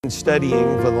Been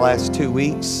studying for the last 2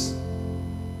 weeks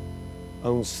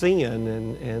on sin,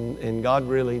 and God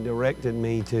really directed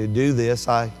me to do this.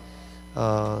 I'm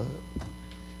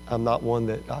not one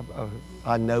that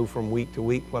I know from week to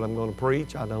week what I'm going to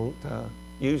preach. I don't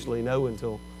usually know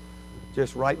until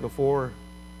just right before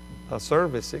a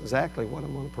service exactly what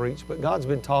I'm going to preach. But God's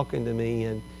been talking to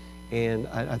me, and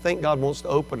I think God wants to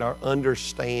open our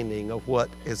understanding of what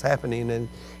is happening. And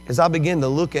as I begin to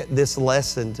look at this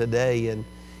lesson today and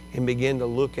begin to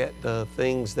look at the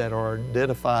things that are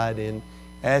identified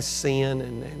as sin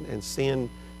and sin,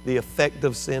 the effect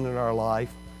of sin in our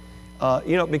life,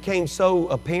 it became so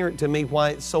apparent to me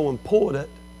why it's so important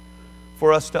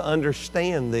for us to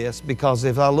understand this. Because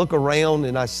if I look around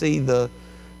and I see the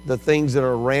things that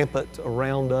are rampant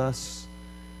around us,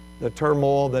 the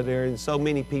turmoil that are in so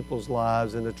many people's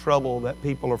lives and the trouble that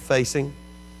people are facing,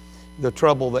 the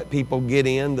trouble that people get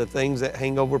in, the things that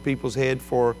hang over people's head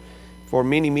for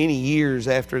many, many years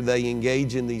after they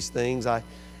engage in these things, I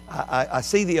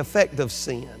see the effect of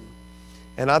sin.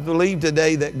 And I believe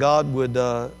today that God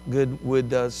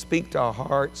would speak to our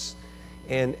hearts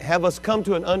and have us come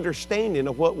to an understanding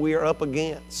of what we are up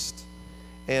against.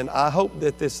 And I hope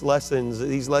that these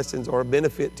lessons are a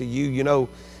benefit to you.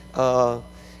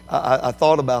 I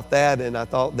thought about that, and I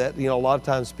thought that, a lot of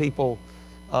times people,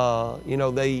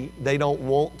 they don't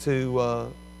want to,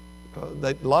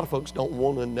 a lot of folks don't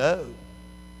want to know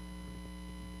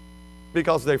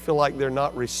because they feel like they're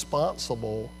not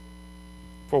responsible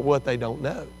for what they don't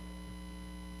know.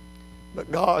 But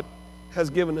God has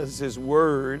given us His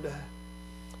Word,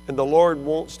 and the Lord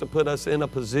wants to put us in a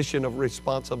position of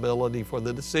responsibility for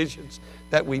the decisions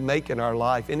that we make in our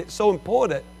life. And it's so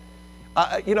important.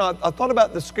 I thought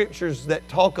about the scriptures that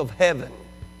talk of heaven.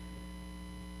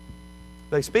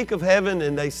 They speak of heaven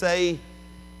and they say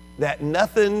that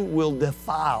nothing will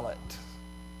defile it.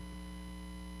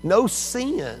 No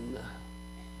sin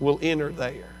will enter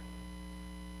there.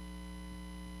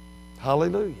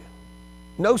 Hallelujah.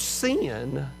 No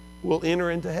sin will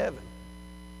enter into heaven.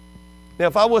 Now,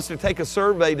 if I was to take a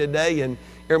survey today, and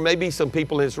there may be some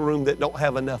people in this room that don't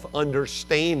have enough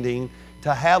understanding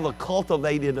to have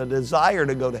cultivated a desire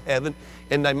to go to heaven,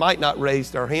 and they might not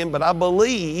raise their hand, but I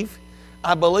believe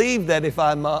that if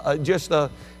I'm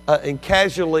and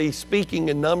casually speaking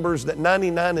in numbers, that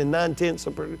 99 and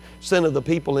 9/10% of the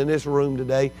people in this room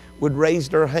today would raise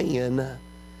their hand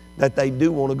that they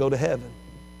do want to go to heaven.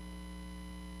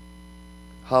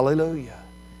 Hallelujah.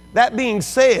 That being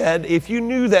said, if you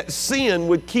knew that sin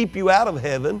would keep you out of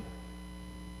heaven,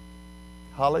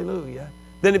 hallelujah,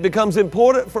 then it becomes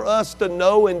important for us to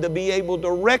know and to be able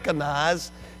to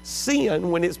recognize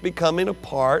sin when it's becoming a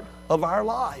part of our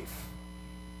life.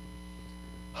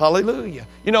 Hallelujah.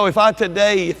 If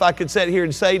I could sit here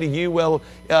and say to you, well,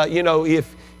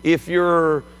 if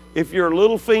your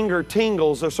little finger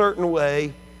tingles a certain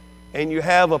way and you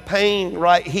have a pain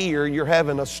right here, you're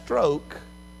having a stroke,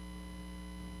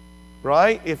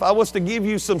 right? If I was to give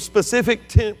you some specific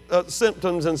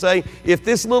symptoms and say, if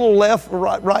this little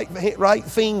right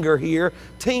finger here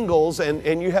tingles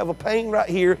and you have a pain right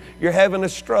here, you're having a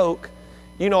stroke,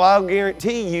 I'll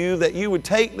guarantee you that you would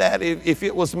take that if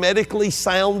it was medically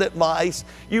sound advice.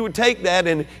 You would take that,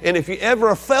 and if you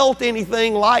ever felt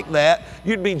anything like that,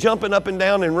 you'd be jumping up and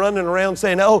down and running around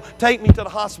saying, oh, take me to the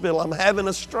hospital, I'm having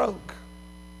a stroke.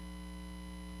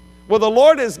 Well, the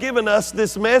Lord has given us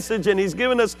this message, and He's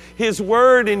given us His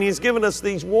Word, and He's given us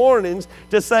these warnings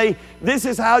to say, this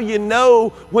is how you know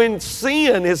when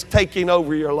sin is taking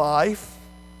over your life.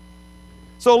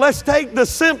 So let's take the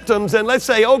symptoms and let's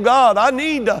say, oh God, I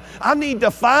need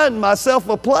to find myself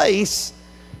a place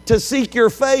to seek your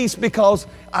face because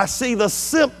I see the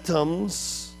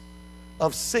symptoms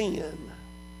of sin.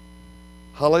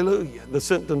 Hallelujah, the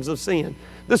symptoms of sin.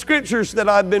 The scriptures that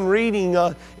I've been reading,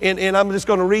 and I'm just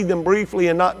going to read them briefly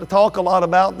and not talk a lot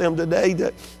about them today,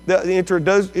 that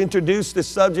introduce this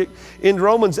subject. In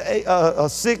Romans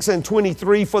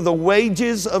 6:23, for the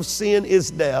wages of sin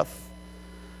is death,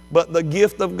 but the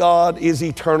gift of God is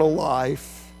eternal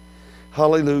life.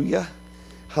 Hallelujah.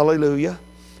 Hallelujah.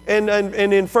 And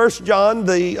in 1 John,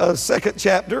 the second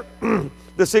chapter,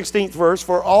 the 16th verse,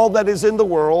 for all that is in the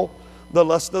world, the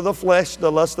lust of the flesh,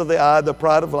 the lust of the eye, the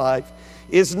pride of life,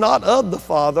 is not of the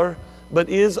Father, but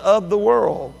is of the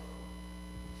world.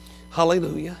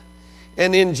 Hallelujah.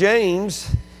 And in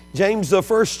James, the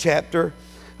first chapter,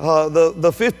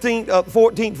 the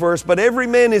 14th verse, but every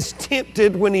man is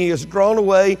tempted when he is drawn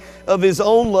away of his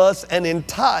own lust and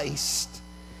enticed.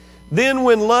 Then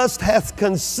when lust hath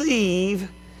conceived,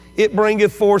 it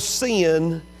bringeth forth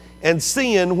sin, and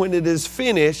sin, when it is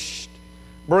finished,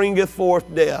 bringeth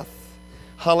forth death.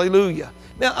 Hallelujah.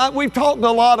 Now, we've talked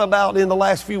a lot about in the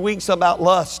last few weeks about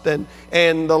lust and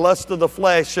the lust of the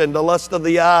flesh and the lust of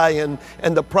the eye and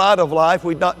the pride of life.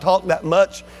 We've not talked that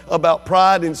much about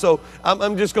pride, and so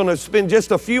I'm just going to spend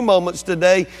just a few moments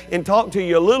today and talk to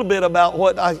you a little bit about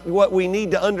what we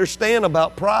need to understand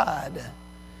about pride.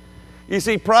 You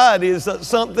see, pride is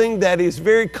something that is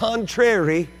very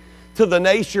contrary to the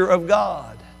nature of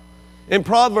God. In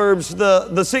Proverbs, the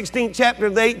 16th chapter,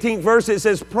 the 18th verse, it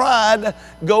says, "Pride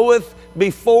goeth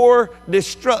before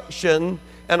destruction,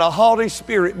 and a haughty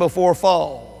spirit before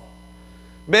fall.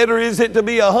 Better is it to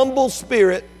be a humble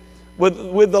spirit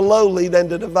with the lowly than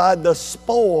to divide the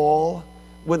spoil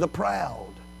with the proud."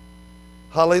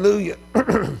 Hallelujah.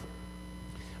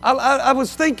 I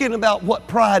was thinking about what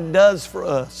pride does for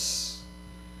us.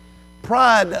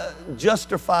 Pride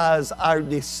justifies our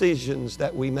decisions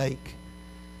that we make.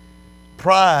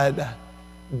 Pride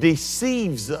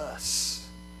deceives us.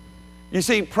 You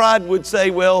see, pride would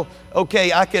say, well,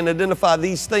 okay, I can identify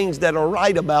these things that are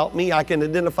right about me. I can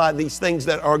identify these things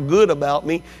that are good about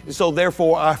me. And so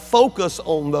therefore, I focus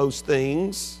on those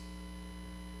things,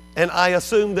 and I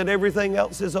assume that everything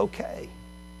else is okay.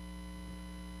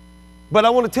 But I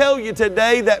want to tell you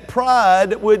today that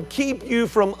pride would keep you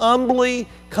from humbly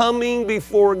coming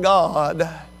before God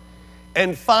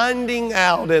and finding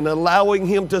out and allowing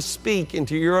Him to speak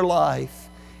into your life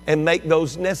and make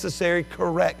those necessary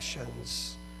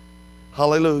corrections.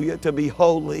 Hallelujah, to be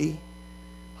holy.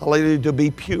 Hallelujah, to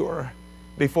be pure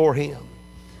before Him.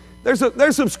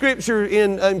 There's some scripture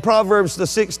in Proverbs, the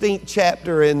 16th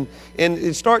chapter, and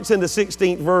it starts in the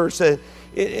 16th verse.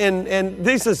 And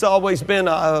this has always been,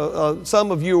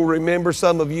 some of you will remember,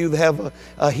 some of you that have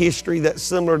a history that's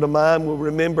similar to mine will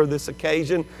remember this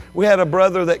occasion. We had a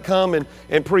brother that come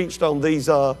and preached on these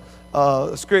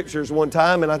scriptures one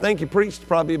time, and I think he preached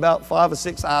probably about 5 or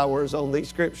 6 hours on these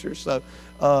scriptures. So,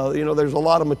 there's a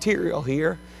lot of material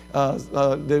here.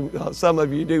 Some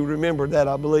of you do remember that,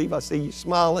 I believe. I see you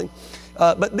smiling.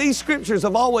 But these scriptures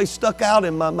have always stuck out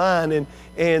in my mind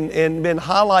and been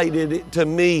highlighted to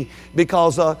me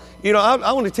because, I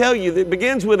want to tell you that it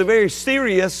begins with a very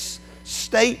serious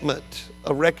statement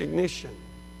of recognition.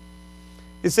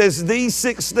 It says, "These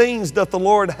 6 things doth the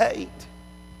Lord hate."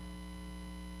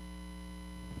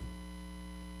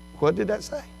 What did that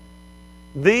say?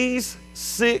 These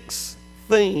 6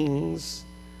 things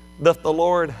doth the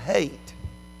Lord hate.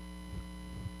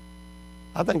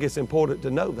 I think it's important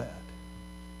to know that.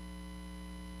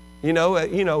 You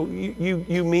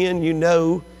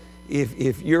men,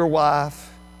 if your wife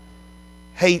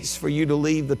hates for you to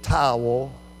leave the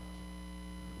towel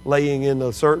laying in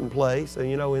a certain place,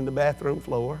 in the bathroom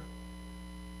floor,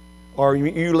 or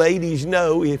you ladies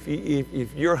know if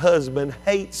your husband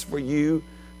hates for you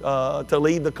to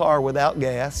leave the car without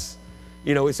gas,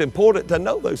 it's important to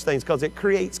know those things because it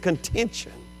creates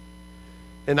contention.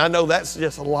 And I know that's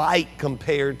just light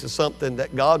compared to something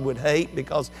that God would hate,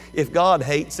 because if God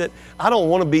hates it, I don't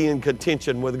want to be in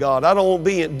contention with God. I don't want to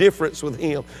be in difference with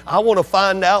Him. I want to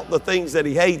find out the things that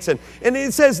He hates. And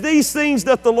it says, "These things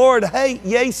that the Lord hate,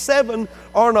 yea, 7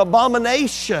 are an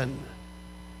abomination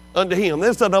unto Him."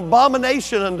 It's an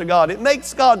abomination unto God. It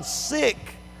makes God sick.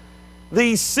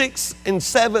 These 6 and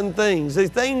 7 things, the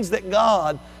things that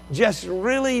God just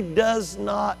really does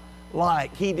not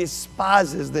like. He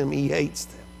despises them. He hates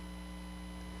them.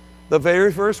 The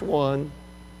very first one,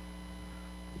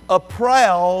 a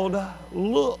proud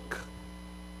look.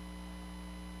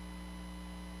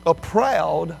 A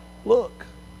proud look.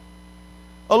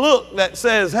 A look that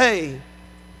says, "Hey,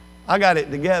 I got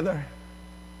it together.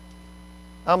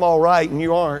 I'm all right and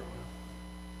you aren't."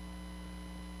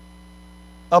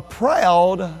 A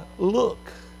proud look.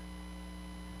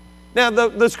 Now,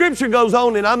 the scripture goes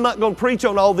on, and I'm not going to preach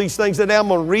on all these things today. I'm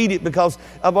going to read it because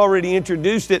I've already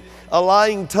introduced it. "A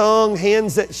lying tongue,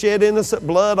 hands that shed innocent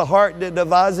blood, a heart that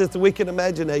deviseth wicked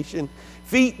imagination,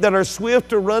 feet that are swift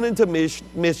to run into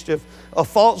mischief, a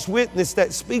false witness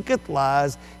that speaketh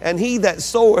lies, and he that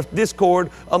soweth discord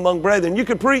among brethren." You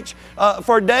could preach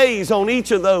for days on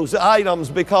each of those items,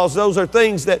 because those are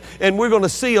things that, and we're going to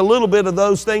see a little bit of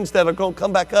those things that are going to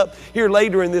come back up here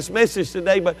later in this message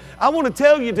today. But I want to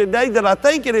tell you today that I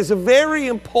think it is very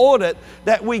important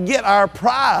that we get our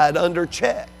pride under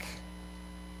check.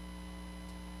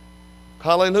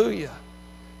 Hallelujah.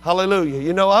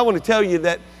 Hallelujah. I want to tell you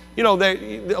that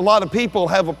a lot of people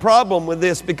have a problem with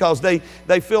this because they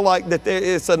feel like that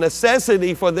it's a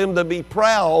necessity for them to be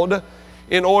proud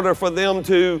in order for them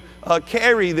to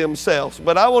carry themselves.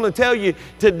 But I want to tell you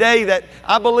today that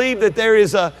I believe that there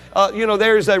is a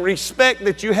respect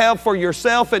that you have for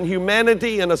yourself and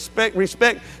humanity, and a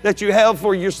respect that you have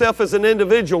for yourself as an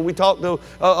individual. We talked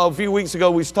a few weeks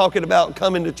ago, we was talking about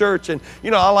coming to church, and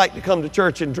I like to come to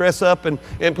church and dress up and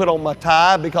put on my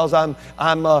tie because I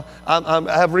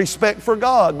have respect for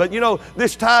God. But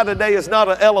this tie today is not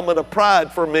an element of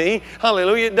pride for me.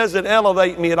 Hallelujah. It doesn't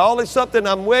elevate me at all. It's something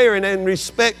I'm wearing in respect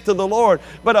to the Lord.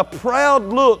 But a proud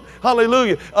look,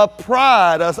 hallelujah, a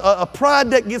pride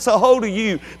that gets a hold of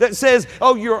you, that says,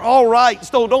 oh, you're all right,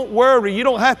 so don't worry. You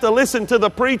don't have to listen to the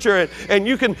preacher, and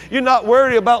you're not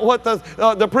worried about what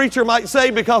the preacher might say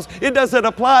because it doesn't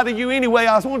apply to you anyway.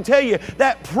 I want to tell you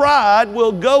that pride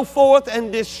will go forth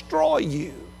and destroy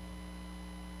you.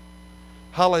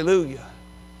 Hallelujah.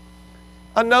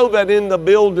 I know that in the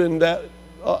building, that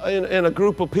in a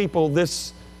group of people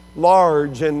this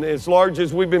large, and as large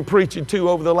as we've been preaching to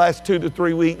over the last 2 to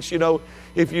 3 weeks,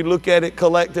 if you look at it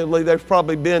collectively, there's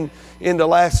probably been, in the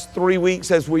last 3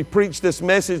 weeks as we preached this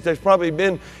message, there's probably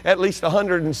been at least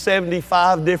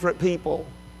 175 different people.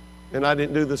 And I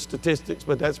didn't do the statistics,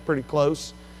 but that's pretty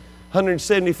close.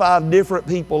 175 different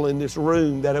people in this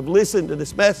room that have listened to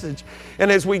this message.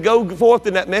 And as we go forth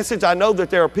in that message, I know that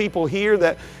there are people here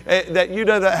that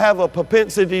have a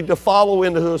propensity to follow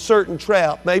into a certain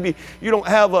trap. Maybe you don't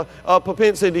have a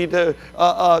propensity to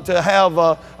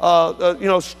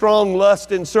have strong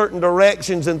lust in certain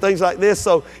directions and things like this.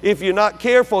 So if you're not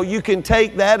careful, you can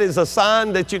take that as a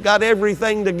sign that you got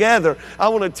everything together. I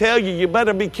want to tell you, you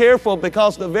better be careful,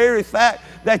 because the very fact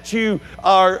that you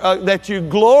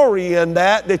glory in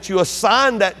that you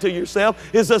assign that to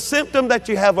yourself, is a symptom that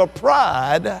you have a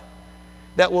pride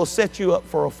that will set you up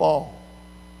for a fall.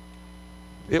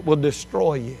 It will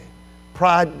destroy you.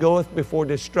 Pride goeth before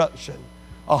destruction,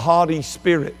 a haughty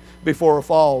spirit before a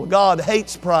fall. God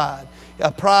hates pride.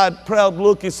 A proud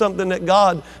look is something that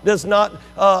God does not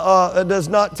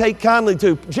take kindly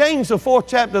to. James, the 4th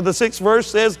chapter, the 6th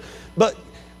verse says,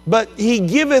 but he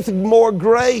giveth more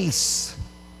grace.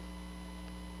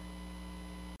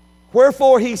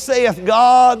 Wherefore he saith,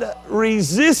 God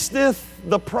resisteth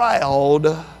the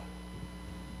proud,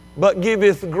 but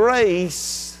giveth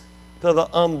grace to the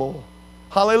humble.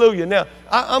 Hallelujah. Now,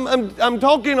 I'm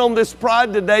talking on this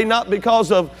pride today, not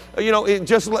because of, it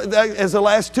just as the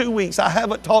last 2 weeks, I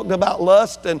haven't talked about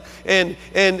lust and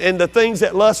the things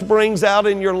that lust brings out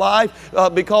in your life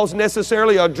because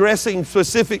necessarily addressing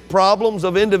specific problems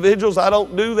of individuals. I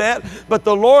don't do that. But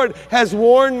the Lord has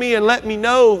warned me and let me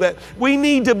know that we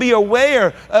need to be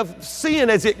aware of sin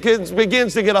as it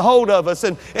begins to get a hold of us.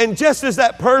 And just as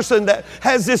that person that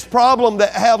has this problem,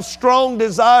 that have strong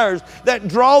desires that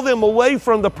draw them away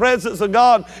from the presence of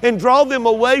God and draw them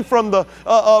away from the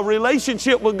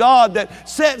relationship with God, that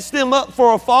sets them up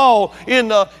for a fall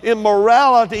in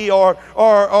immorality or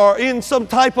in some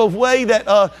type of way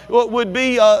that would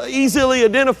be easily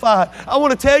identified. I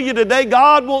want to tell you today,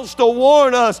 God wants to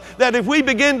warn us that if we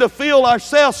begin to feel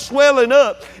ourselves swelling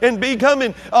up and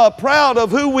becoming proud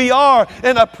of who we are,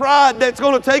 and a pride that's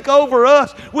going to take over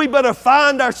us, we better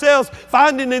find ourselves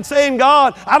finding and saying,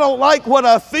 God, I don't like what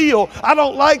I feel. I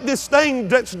don't like this thing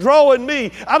that's drawing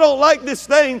me. I don't like this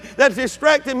thing that's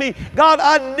distracting me. God,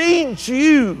 I need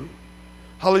you.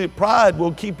 Hallelujah. Pride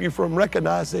will keep you from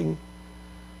recognizing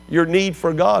your need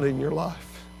for God in your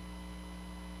life.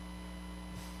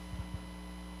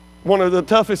 One of the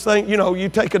toughest things, you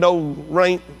take an old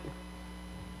rank.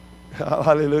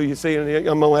 Hallelujah. See,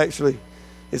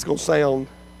 it's going to sound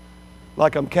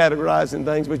like I'm categorizing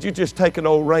things, but you just take an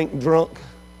old rank drunk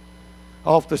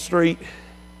off the street.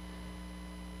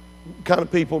 Kind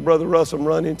of people Brother Russell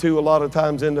run into a lot of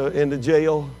times in the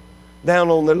jail, down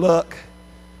on their luck,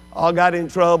 all got in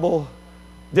trouble,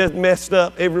 just messed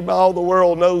up. All the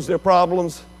world knows their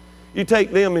problems. You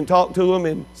take them and talk to them,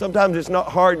 and sometimes it's not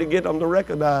hard to get them to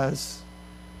recognize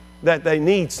that they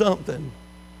need something.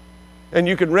 And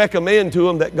you can recommend to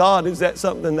them that God is that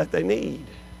something that they need.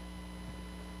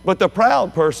 But the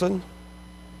proud person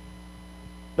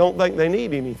don't think they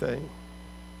need anything.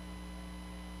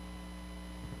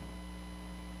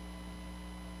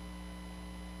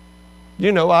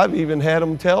 I've even had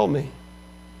them tell me,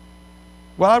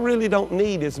 well, I really don't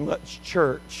need as much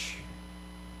church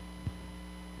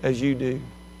as you do.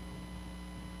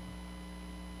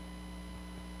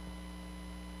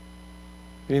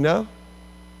 I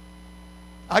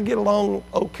get along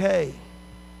okay.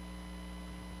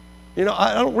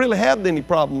 I don't really have any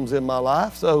problems in my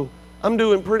life, so I'm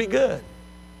doing pretty good.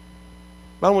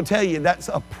 But I want to tell you, that's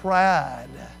a pride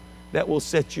that will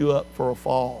set you up for a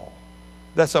fall.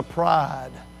 That's a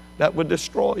pride that would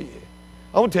destroy you.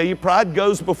 I want to tell you, pride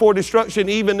goes before destruction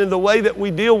even in the way that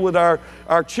we deal with our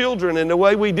children and the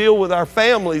way we deal with our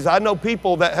families. I know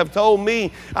people that have told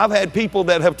me, I've had people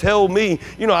that have told me,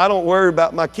 I don't worry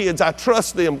about my kids. I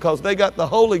trust them because they got the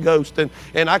Holy Ghost, and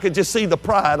I could just see the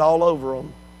pride all over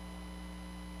them.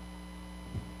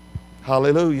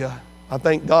 Hallelujah. I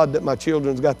thank God that my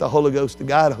children's got the Holy Ghost to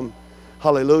guide them.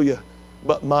 Hallelujah.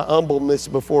 But my humbleness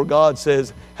before God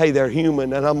says, hey, they're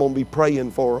human and I'm going to be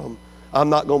praying for them. I'm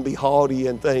not going to be haughty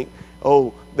and think,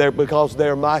 oh, because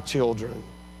they're my children.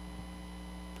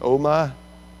 Oh my.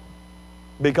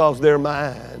 Because they're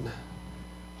mine.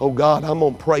 Oh God, I'm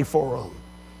going to pray for them.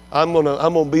 I'm going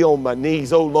to be on my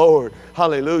knees. Oh Lord,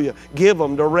 hallelujah. Give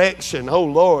them direction. Oh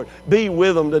Lord, be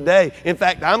with them today. In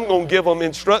fact, I'm going to give them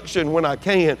instruction when I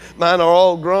can. Mine are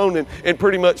all grown and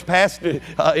pretty much past the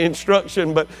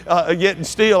instruction, but yet and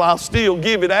still, I'll still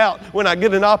give it out when I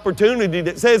get an opportunity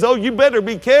that says, oh, you better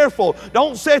be careful.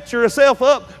 Don't set yourself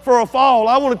up for a fall.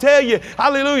 I want to tell you,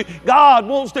 hallelujah, God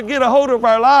wants to get a hold of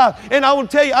our life. And I want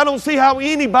to tell you, I don't see how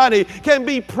anybody can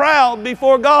be proud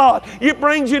before God. It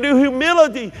brings you to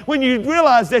humility when you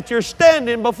realize that you're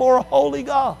standing before a holy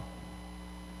God.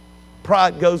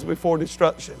 Pride goes before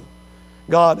destruction.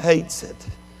 God hates it.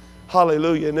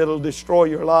 Hallelujah. And it'll destroy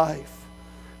your life.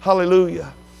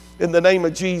 Hallelujah. In the name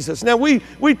of Jesus. Now we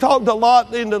talked a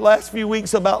lot in the last few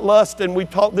weeks about lust, and we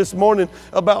talked this morning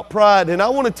about pride. And I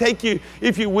want to take you,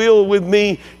 if you will, with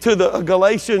me to the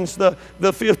Galatians, the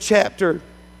 5th chapter.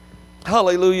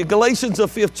 Hallelujah. Galatians, the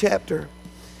 5th chapter.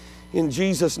 In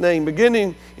Jesus' name,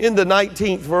 beginning in the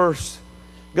 19th verse,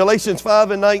 Galatians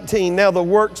 5:19. Now the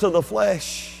works of the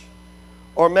flesh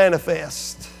are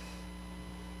manifest.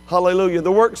 Hallelujah.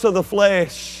 The works of the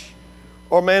flesh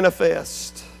are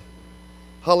manifest.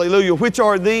 Hallelujah. Which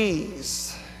are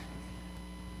these?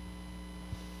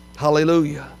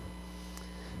 Hallelujah.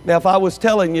 Now, if I was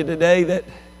telling you today that,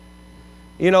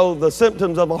 the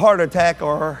symptoms of a heart attack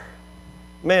are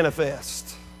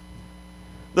manifest.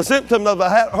 The symptoms of a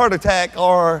heart attack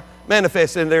are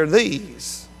manifest, and they're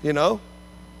these, And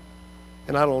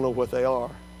I don't know what they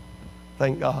are.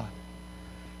 Thank God.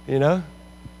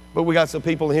 But we got some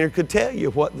people in here who could tell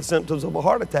you what the symptoms of a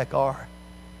heart attack are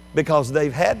because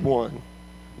they've had one.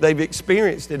 They've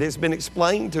experienced it. It's been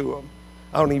explained to them.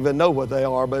 I don't even know what they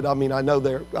are, but I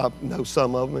know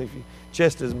some of them. If your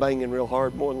chest is banging real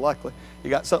hard, more than likely you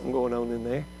got something going on in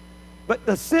there. But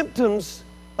the symptoms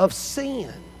of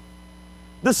sin.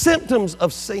 The symptoms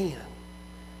of sin,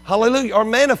 hallelujah, are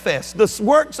manifest. The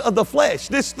works of the flesh,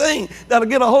 this thing that'll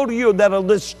get a hold of you, that'll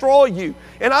destroy you.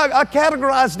 And I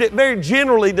categorized it very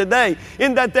generally today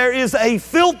in that there is a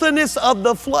filthiness of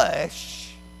the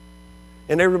flesh.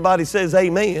 And everybody says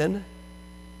amen.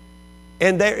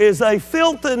 And there is a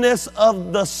filthiness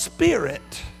of the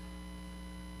spirit.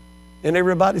 And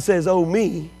everybody says, oh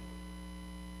me.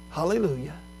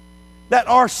 Hallelujah. That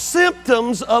are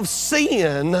symptoms of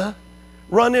sin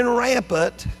running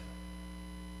rampant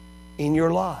in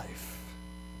your life.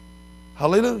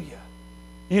 Hallelujah.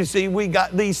 You see, we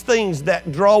got these things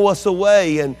that draw us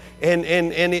away and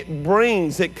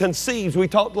it conceives. We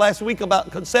talked last week about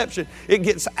conception. It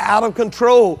gets out of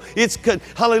control.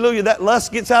 Hallelujah, that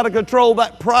lust gets out of control.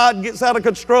 That pride gets out of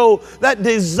control. That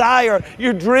desire,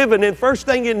 you're driven. And first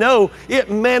thing you know, it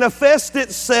manifests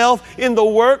itself in the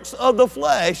works of the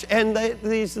flesh and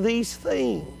these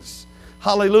things.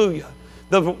 Hallelujah.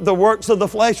 The works of the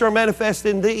flesh are manifest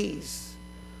in these.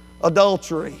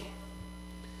 Adultery.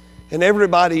 And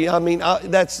everybody,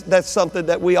 that's something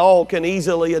that we all can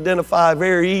easily identify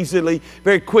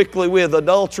very quickly with.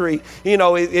 Adultery,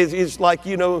 it's like,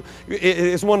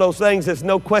 it's one of those things that's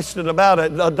no question about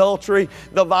it. Adultery,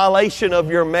 the violation of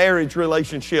your marriage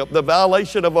relationship, the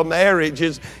violation of a marriage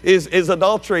is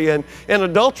adultery. And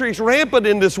adultery is rampant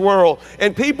in this world.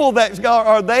 And people that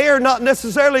are there not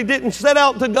necessarily didn't set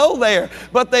out to go there,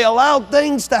 but they allowed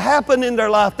things to happen in their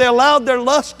life. They allowed their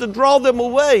lust to draw them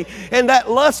away. And that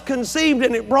lust conceived,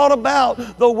 and it brought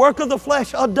about the work of the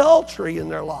flesh, adultery in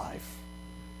their life.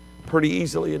 Pretty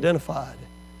easily identified.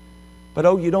 But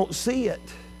you don't see it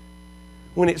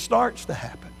when it starts to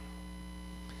happen.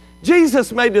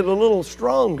 Jesus made it a little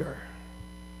stronger.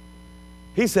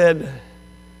 He said,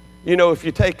 if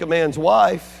you take a man's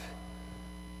wife,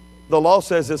 the law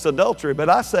says it's adultery, but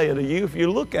I say to you, if you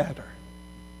look at her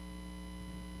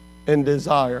and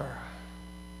desire her,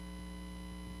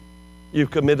 you've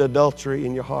committed adultery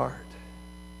in your heart.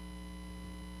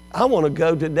 I want to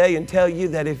go today and tell you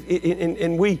that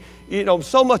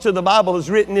so much of the Bible is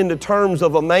written in the terms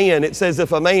of a man. It says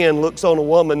if a man looks on a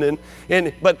woman,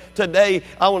 but today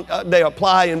they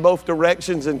apply in both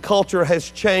directions, and culture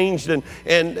has changed and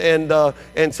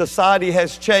society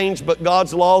has changed, but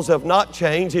God's laws have not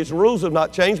changed. His rules have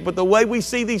not changed, but the way we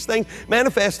see these things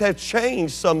manifest have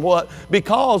changed somewhat,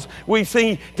 because we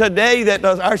see today that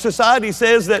our society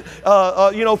says that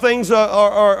things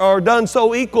are done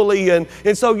so equally and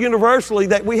so universally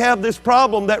that we have this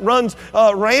problem that runs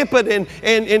rampant,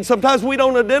 and sometimes we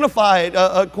don't identify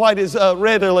it quite as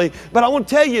readily. But I want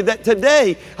to tell you that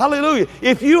today, hallelujah,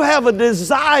 if you have a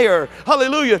desire,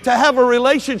 hallelujah, to have a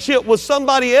relationship with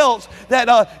somebody else, that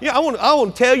I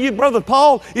want to tell you, Brother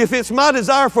Paul, if it's my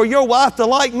desire for your wife to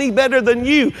like me better than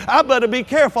you, I better be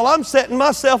careful. I'm setting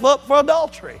myself up for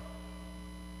adultery.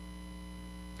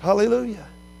 Hallelujah.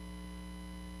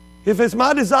 If it's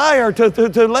my desire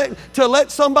to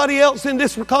let somebody else in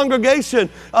this congregation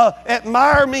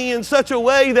admire me in such a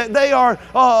way that they are,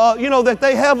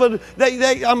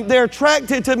 they're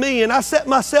attracted to me, and I set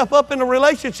myself up in a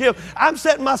relationship, I'm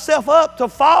setting myself up to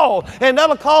fall, and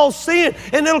that'll cause sin,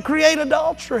 and it'll create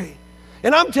adultery.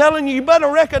 And I'm telling you, you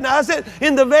better recognize it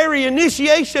in the very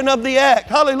initiation of the act.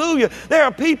 Hallelujah. There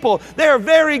are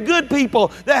very good people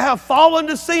that have fallen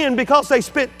to sin because they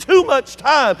spent too much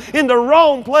time in the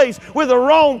wrong place with the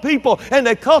wrong people, and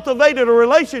they cultivated a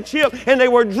relationship, and they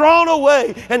were drawn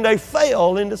away, and they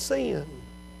fell into sin.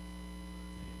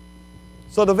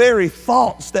 So the very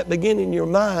thoughts that begin in your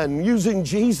mind, using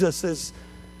Jesus as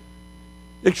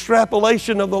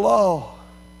extrapolation of the law,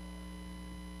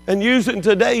 and using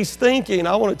today's thinking,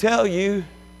 I want to tell you,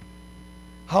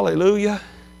 hallelujah,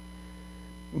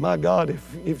 my God,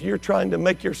 if you're trying to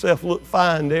make yourself look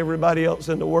fine to everybody else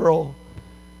in the world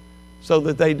so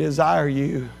that they desire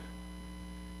you,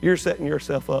 you're setting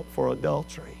yourself up for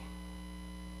adultery.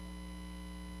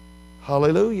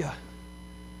 Hallelujah.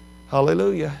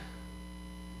 Hallelujah.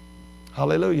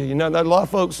 Hallelujah. A lot of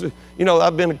folks,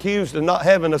 I've been accused of not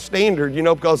having a standard,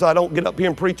 because I don't get up here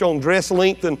and preach on dress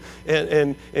length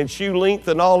and shoe length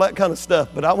and all that kind of stuff.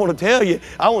 But I want to tell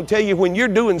you, when you're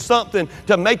doing something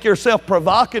to make yourself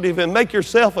provocative and make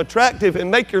yourself attractive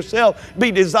and make yourself be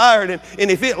desired, and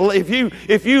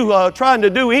if you trying to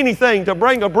do anything to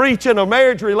bring a breach in a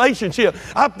marriage relationship,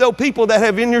 I know people that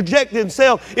have interjected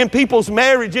themselves in people's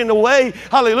marriage in a way,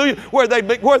 hallelujah, where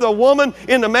the woman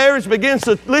in the marriage begins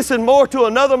to listen more to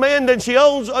another man than she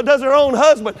does her own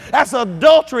husband. That's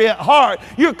adultery at heart.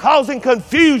 You're causing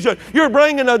confusion. You're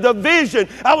bringing a division.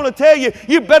 I want to tell you,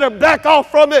 you better back off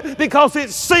from it, because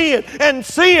it's sin, and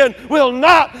sin will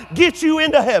not get you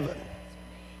into heaven.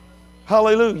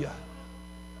 Hallelujah.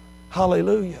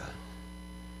 Hallelujah.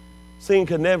 Sin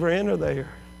can never enter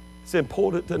there. It's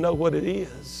important to know what it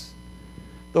is.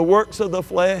 The works of the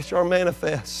flesh are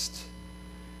manifest.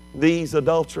 These,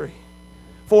 adultery.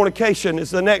 Fornication is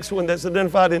the next one that's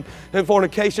identified, and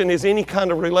fornication is any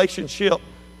kind of relationship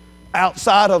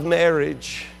outside of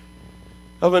marriage,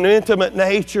 of an intimate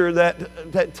nature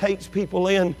that takes people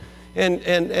in.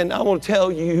 And I want to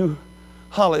tell you,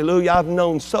 hallelujah, I've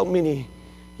known so many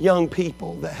young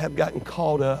people that have gotten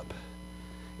caught up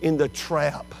in the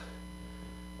trap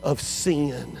of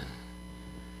sin.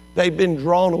 They've been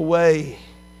drawn away.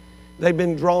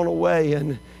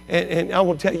 And I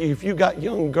want to tell you, if you got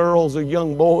young girls or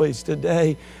young boys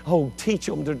today, teach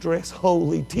them to dress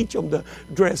holy. Teach them to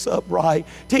dress upright.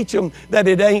 Teach them that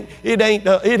it ain't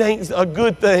a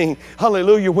good thing,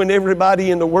 hallelujah, when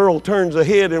everybody in the world turns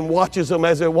ahead and watches them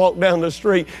as they walk down the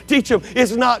street. Teach them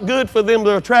it's not good for them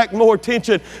to attract more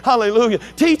attention, hallelujah.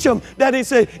 Teach them that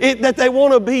that they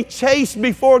want to be chaste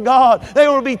before God. They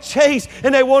want to be chaste,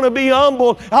 and they want to be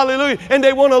humble, hallelujah, and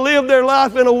they want to live their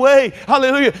life in a way,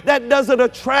 hallelujah, that doesn't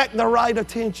attract the right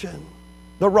attention.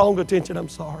 The wrong attention,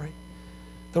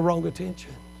 The wrong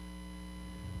attention.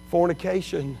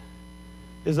 Fornication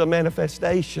is a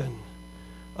manifestation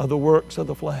of the works of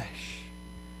the flesh.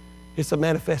 It's a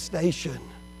manifestation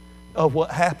of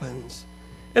what happens.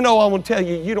 And I want to tell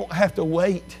you, you don't have to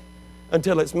wait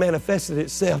until it's manifested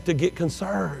itself to get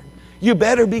concerned. You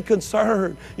better be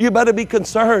concerned. You better be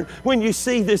concerned when you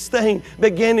see this thing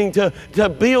beginning to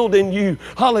build in you.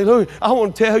 Hallelujah. I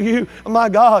want to tell you, my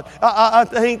God, I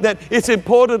think that it's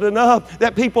important enough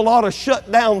that people ought to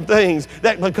shut down things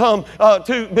that become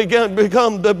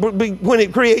when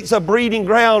it creates a breeding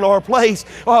ground or a place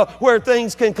where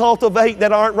things can cultivate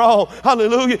that aren't wrong.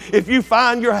 Hallelujah. If you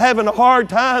find you're having a hard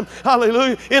time,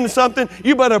 hallelujah, in something,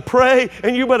 you better pray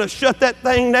and you better shut that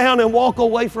thing down and walk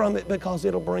away from it, because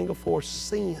it'll bring forth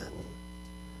sin.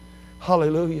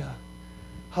 Hallelujah.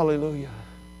 Hallelujah.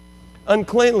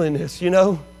 Uncleanliness,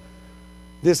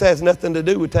 This has nothing to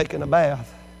do with taking a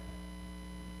bath.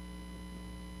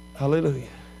 Hallelujah.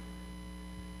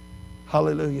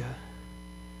 Hallelujah.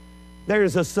 There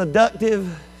is a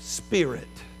seductive spirit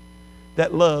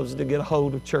that loves to get a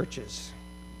hold of churches.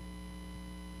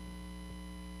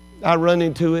 I run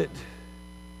into it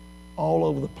all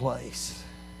over the place.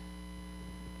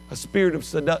 A spirit of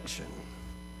seduction.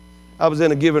 I was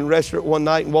in a given restaurant one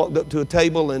night and walked up to a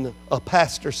table, and a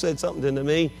pastor said something to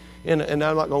me, and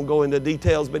I'm not going to go into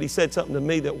details, but he said something to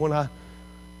me that when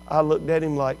I looked at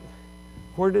him like,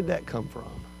 where did that come from?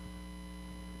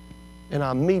 And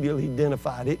I immediately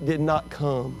identified it did not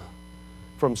come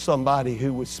from somebody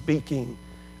who was speaking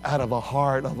out of a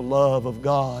heart of love of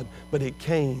God, but it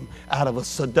came out of a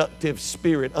seductive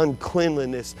spirit,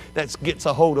 uncleanliness that gets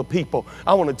a hold of people.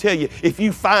 I want to tell you, if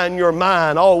you find your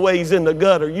mind always in the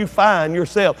gutter, you find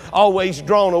yourself always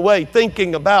drawn away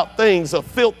thinking about things of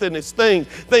filthiness,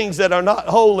 things that are not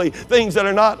holy, things that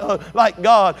are not like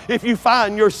God. If you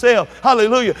find yourself,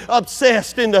 hallelujah,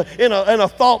 obsessed in a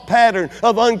thought pattern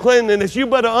of uncleanliness, you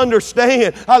better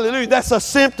understand, hallelujah, that's a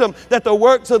symptom that the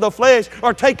works of the flesh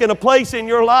are taking a place in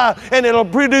your life. And it'll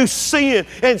produce sin,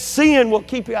 and sin will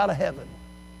keep you out of heaven.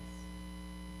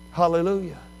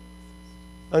 Hallelujah.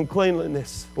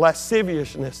 Uncleanliness,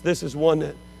 lasciviousness. This is one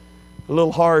that a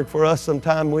little hard for us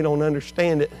sometimes. We don't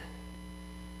understand it.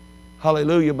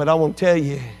 Hallelujah. But I want to tell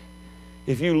you,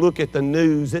 if you look at the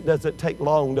news, it doesn't take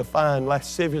long to find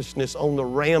lasciviousness on the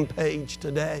rampage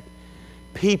today.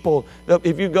 People,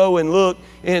 if you go and look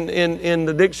in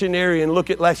the dictionary and look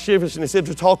at lasciviousness, it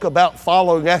will talk about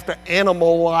following after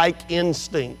animal-like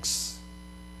instincts,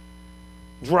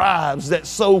 drives that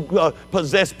so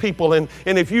possess people. And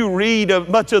if you read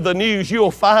much of the news, you'll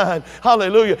find,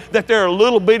 hallelujah, that there are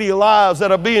little bitty lives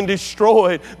that are being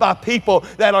destroyed by people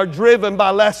that are driven by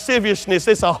lasciviousness.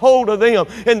 It's a hold of them,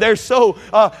 and they're so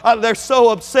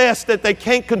obsessed that they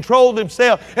can't control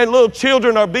themselves. And little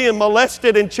children are being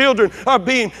molested, and children are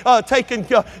being taken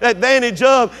advantage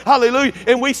of. Hallelujah.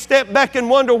 And we step back and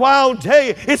wonder why. I'll tell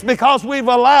you, it's because we've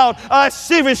allowed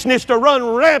lasciviousness to run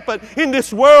rampant in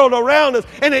this world around us.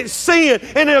 And it's sin,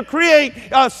 and it'll create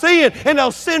sin, and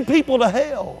they'll send people to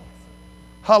hell.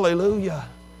 Hallelujah.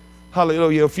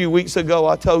 Hallelujah. A few weeks ago,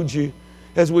 I told you,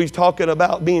 as we was talking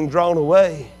about being drawn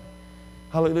away,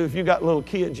 hallelujah, if you got little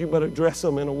kids, you better dress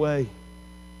them in a way,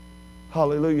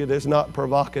 hallelujah, that's not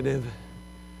provocative.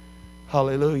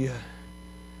 Hallelujah.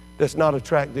 That's not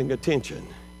attracting attention.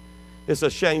 It's a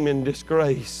shame and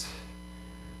disgrace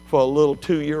for a little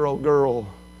 2-year-old girl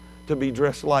to be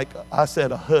dressed like, I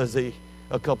said, a hussy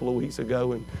a couple of weeks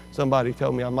ago, and somebody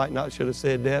told me I might not should have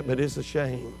said that, but it's a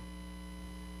shame.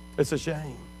 It's a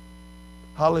shame.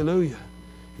 Hallelujah.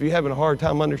 If you're having a hard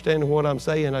time understanding what I'm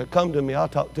saying, come to me. I'll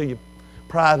talk to you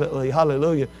privately.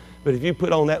 Hallelujah. But if you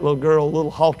put on that little girl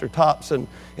little halter tops and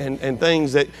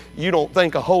things that you don't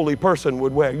think a holy person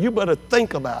would wear, you better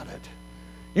think about it.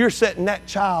 You're setting that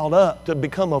child up to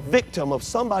become a victim of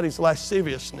somebody's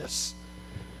lasciviousness.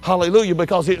 Hallelujah,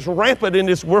 because it's rampant in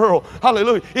this world.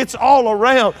 Hallelujah. It's all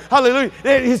around. Hallelujah.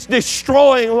 It's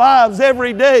destroying lives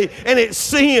every day, and it's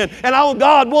sin. And our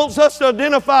God wants us to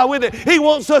identify with it. He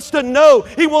wants us to know.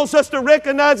 He wants us to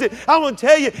recognize it. I want to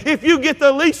tell you, if you get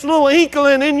the least little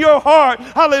inkling in your heart,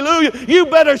 hallelujah, you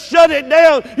better shut it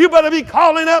down. You better be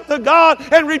calling out to God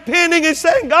and repenting and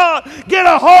saying, God, get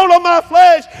a hold of my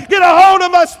flesh. Get a hold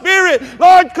of my spirit.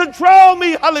 Lord, control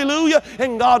me. Hallelujah.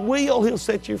 And God will. He'll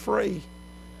set you free.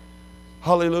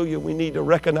 Hallelujah. We need to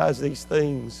recognize these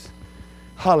things.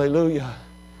 Hallelujah.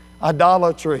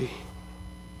 Idolatry.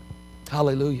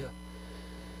 Hallelujah.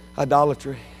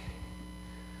 Idolatry.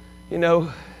 You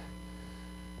know,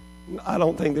 I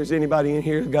don't think there's anybody in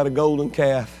here who's got a golden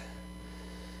calf.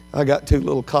 I got 2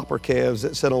 little copper calves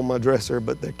that sit on my dresser,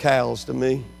 but they're cows to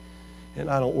me,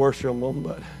 and I don't worship them,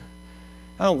 but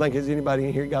I don't think there's anybody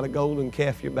in here got a golden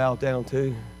calf you bow down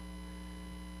to.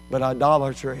 But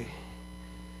idolatry.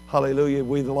 Hallelujah.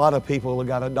 A lot of people have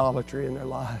got idolatry in their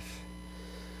life.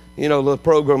 You know, the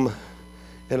program,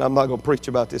 and I'm not going to preach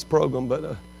about this program,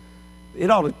 but it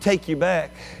ought to take you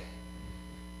back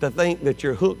to think that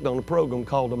you're hooked on a program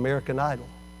called American Idol.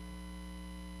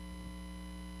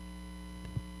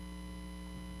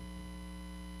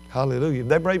 Hallelujah. If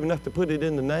they're brave enough to put it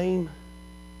in the name,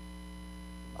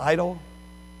 Idol,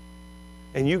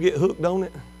 and you get hooked on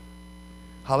it,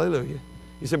 hallelujah.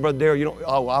 You say, Brother Darrell, you don't,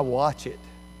 oh, I watch it.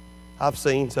 I've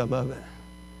seen some of it.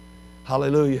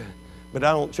 Hallelujah. But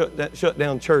I don't shut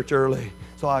down church early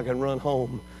so I can run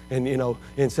home and, you know,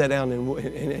 and sit down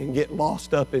and get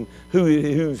lost up in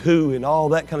who's who and all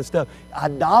that kind of stuff.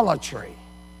 Idolatry.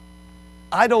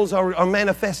 Idols are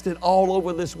manifested all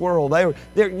over this world.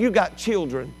 You got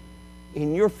children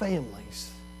in your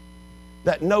families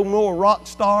that know more rock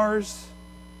stars.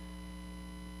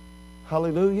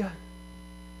 Hallelujah.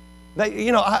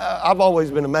 I've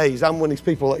always been amazed. I'm one of these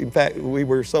people. In fact, we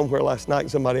were somewhere last night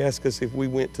and somebody asked us if we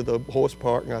went to the horse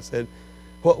park, and I said,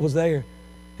 what was there? And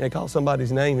they called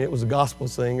somebody's name. It was a gospel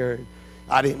singer.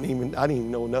 I didn't even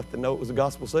know enough to know it was a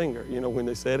gospel singer, when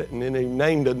they said it. And then they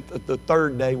named the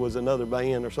third day was another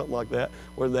band or something like that.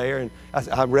 We're there, and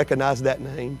I recognized that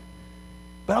name.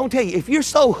 But I'm going to tell you, if you're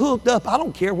so hooked up, I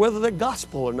don't care whether they're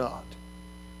gospel or not,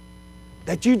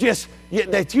 that you're just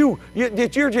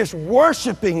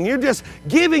worshiping, you're just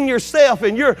giving yourself,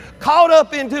 and you're caught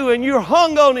up into, and you're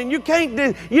hung on, and you just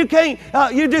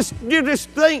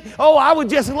think, oh, I would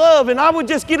just love, and I would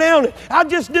just get on it. I'll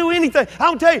just do anything.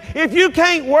 I'm tell you, if you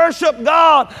can't worship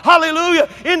God, hallelujah,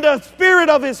 in the spirit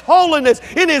of His holiness,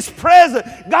 in His presence,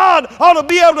 God ought to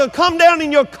be able to come down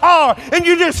in your car, and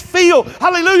you just feel,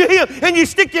 hallelujah, Him, and you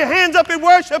stick your hands up and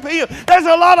worship Him. There's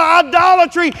a lot of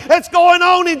idolatry that's going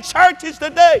on in churches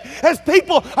today as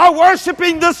people are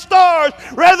worshiping the stars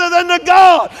rather than the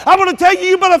God. I'm going to tell you,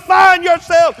 you better find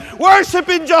yourself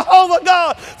worshiping Jehovah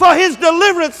God for His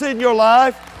deliverance in your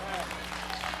life.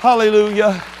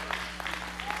 Hallelujah.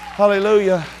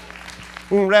 Hallelujah.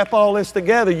 We can wrap all this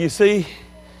together, you see.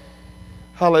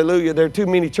 Hallelujah. There are too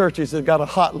many churches that got a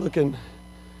hot looking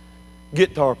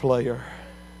guitar player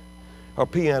or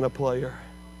piano player.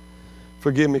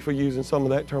 Forgive me for using some of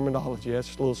that terminology.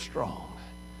 That's a little strong.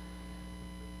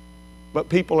 But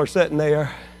people are sitting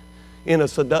there in a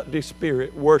seductive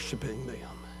spirit worshiping them.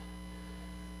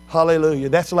 Hallelujah.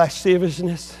 That's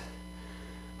lasciviousness.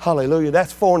 Hallelujah.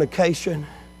 That's fornication.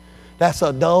 That's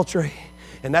adultery.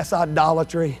 And that's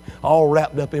idolatry all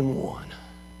wrapped up in one.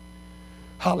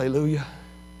 Hallelujah.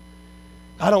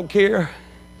 I don't care.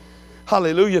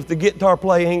 Hallelujah. If the guitar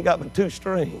player ain't got but 2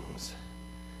 strings.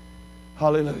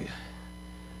 Hallelujah.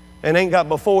 And ain't got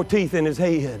but 4 teeth in his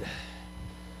head.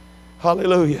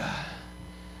 Hallelujah.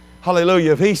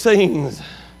 Hallelujah. If he sings,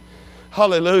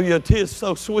 hallelujah, 'tis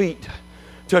so sweet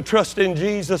to trust in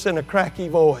Jesus in a cracky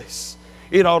voice,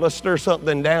 it ought to stir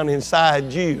something down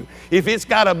inside you. If it's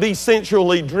got to be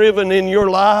sensually driven in your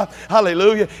life,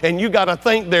 hallelujah, and you got to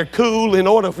think they're cool in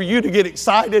order for you to get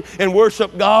excited and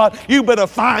worship God, you better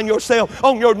find yourself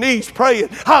on your knees praying,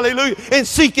 hallelujah, and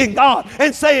seeking God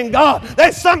and saying, God,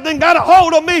 there's something got a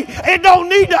hold of me. It don't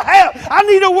need to have. I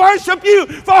need to worship you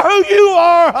for who you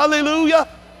are. Hallelujah.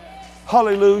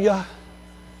 Hallelujah.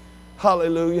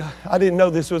 Hallelujah. I didn't know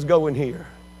this was going here.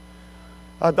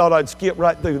 I thought I'd skip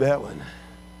right through that one.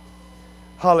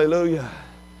 Hallelujah.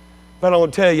 But I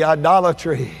want to tell you,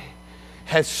 idolatry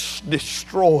has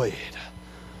destroyed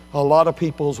a lot of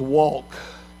people's walk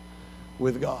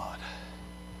with God.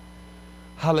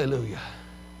 Hallelujah.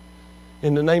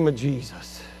 In the name of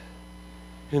Jesus.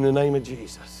 In the name of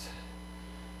Jesus.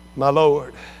 My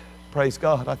Lord, praise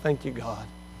God. I thank you, God.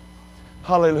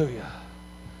 Hallelujah.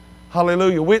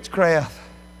 Hallelujah. Witchcraft.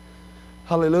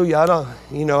 Hallelujah. I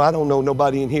don't know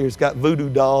nobody in here who's got voodoo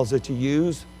dolls that you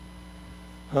use.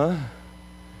 Huh?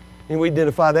 And we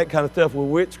identify that kind of stuff with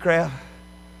witchcraft.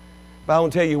 But I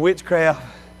want to tell you, witchcraft,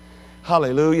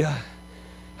 hallelujah,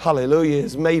 hallelujah,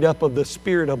 is made up of the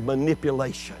spirit of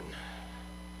manipulation.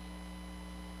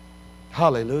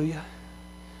 Hallelujah.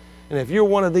 And if you're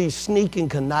one of these sneaking,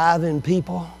 conniving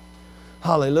people,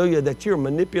 hallelujah, that you're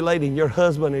manipulating your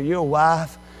husband or your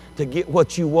wife to get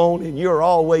what you want, and you're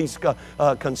always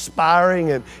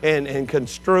conspiring and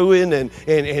construing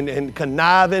and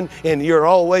conniving, and you're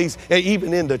always,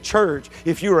 even in the church,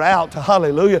 if you're out to,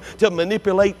 hallelujah, to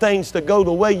manipulate things to go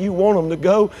the way you want them to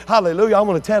go, hallelujah, I'm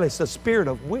going to tell you, it's the spirit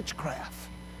of witchcraft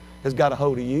has got a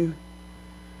hold of you.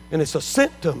 And it's a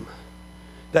symptom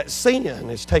that sin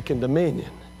is taking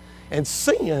dominion, and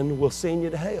sin will send you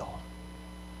to hell.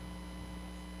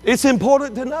 It's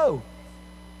important to know.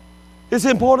 It's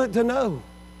important to know.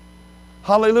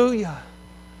 Hallelujah.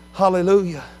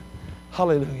 Hallelujah.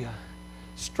 Hallelujah.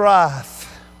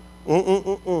 Strife.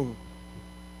 One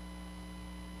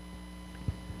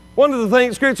of the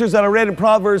things, scriptures that I read in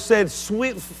Proverbs said,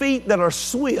 swift feet that are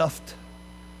swift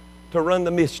to run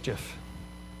the mischief.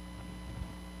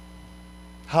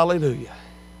 Hallelujah.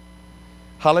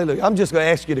 Hallelujah. I'm just going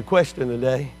to ask you the question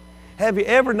today. Have you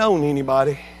ever known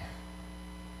anybody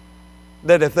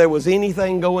that if there was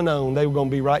anything going on, they were going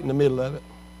to be right in the middle of it?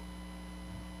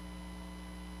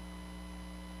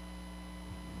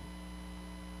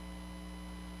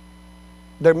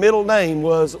 Their middle name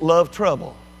was Love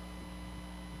Trouble.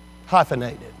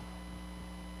 Hyphenated.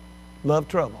 Love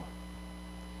Trouble.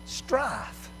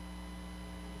 Strife.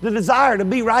 The desire to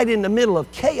be right in the middle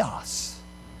of chaos.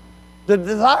 The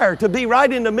desire to be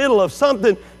right in the middle of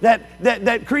something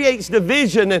that creates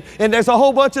division. And there's a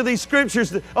whole bunch of these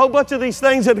scriptures, a whole bunch of these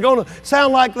things that are going to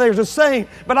sound like they're the same.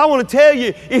 But I want to tell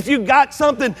you, if you got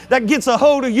something that gets a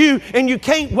hold of you and you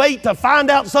can't wait to find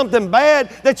out something bad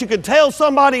that you could tell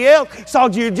somebody else, so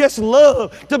you just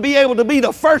love to be able to be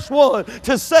the first one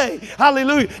to say,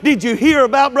 hallelujah, did you hear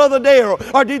about Brother Darrell?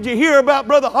 Or did you hear about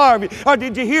Brother Harvey? Or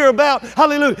did you hear about,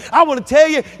 hallelujah? I want to tell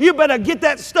you, you better get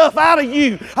that stuff out of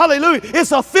you. Hallelujah.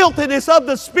 It's a filthiness of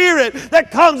the Spirit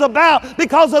that comes about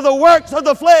because of the works of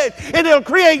the flesh. And it'll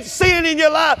create sin in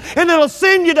your life. And it'll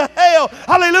send you to hell.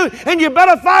 Hallelujah. And you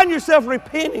better find yourself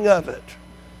repenting of it.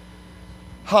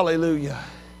 Hallelujah.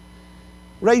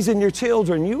 Raising your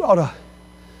children, you ought to,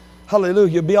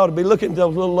 hallelujah, you ought to be looking at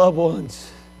those little loved ones.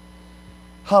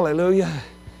 Hallelujah.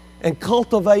 And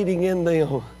cultivating in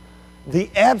them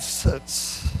the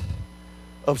absence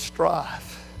of strife.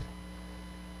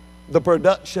 The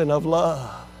production of love.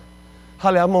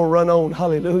 Hallelujah. I'm going to run on.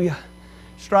 Hallelujah.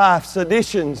 Strife,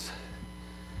 seditions.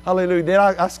 Hallelujah. Did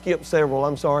I skipped several?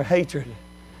 I'm sorry. Hatred.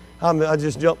 I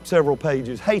just jumped several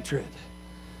pages. Hatred.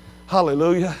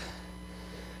 Hallelujah.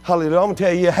 Hallelujah. I'm going to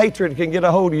tell you, hatred can get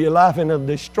a hold of your life and it'll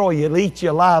destroy you. It'll eat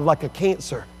you alive like a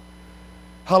cancer.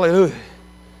 Hallelujah.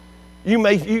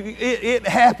 It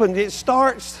happens. It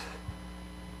starts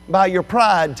by your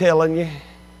pride telling you,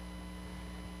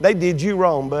 they did you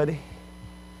wrong, buddy.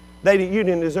 You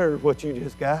didn't deserve what you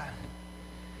just got.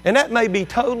 And that may be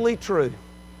totally true.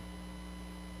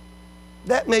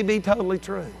 That may be totally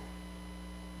true.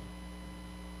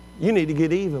 You need to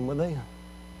get even with them.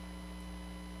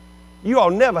 You ought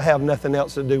to never have nothing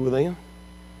else to do with them.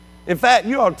 In fact,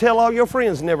 you ought to tell all your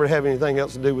friends never to have anything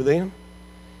else to do with them.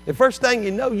 The first thing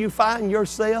you know, you find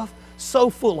yourself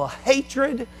so full of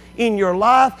hatred in your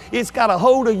life, it's got a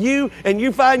hold of you, and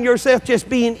you find yourself just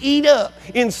being eat up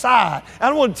inside.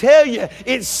 I want to tell you,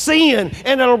 it's sin,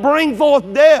 and it'll bring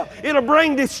forth death. It'll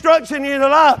bring destruction in your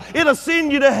life. It'll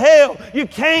send you to hell. You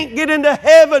can't get into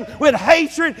heaven with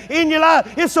hatred in your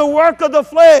life. It's a work of the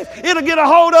flesh. It'll get a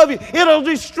hold of you. It'll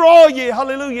destroy you.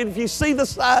 Hallelujah. If you see the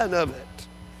sign of it.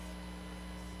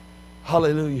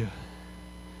 Hallelujah.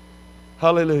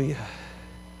 Hallelujah.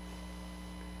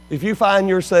 If you find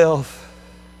yourself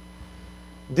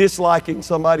disliking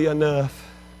somebody enough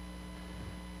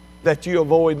that you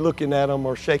avoid looking at them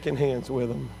or shaking hands with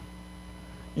them,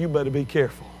 you better be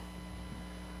careful.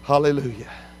 Hallelujah.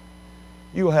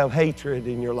 You'll have hatred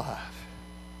in your life.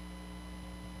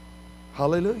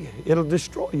 Hallelujah. It'll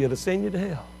destroy you. It'll send you to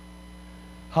hell.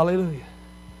 Hallelujah.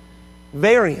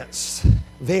 Variance.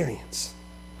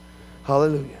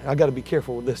 Hallelujah. I got to be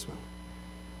careful with this one.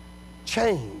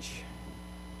 Change.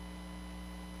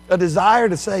 A desire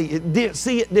to see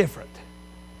it different.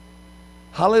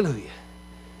 Hallelujah.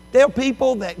 There are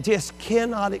people that just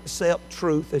cannot accept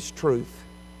truth as truth.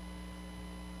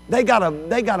 They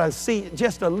gotta see it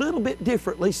just a little bit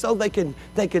differently so they can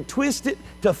twist it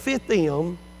to fit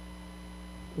them.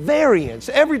 Variance.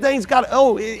 Everything's got,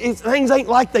 things ain't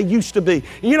like they used to be.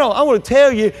 You know, I want to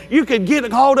tell you, you could get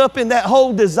caught up in that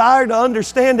whole desire to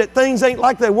understand that things ain't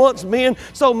like they once been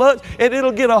so much, and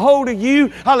it'll get a hold of you,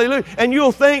 hallelujah, and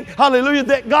you'll think, hallelujah,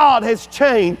 that God has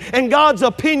changed, and God's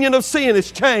opinion of sin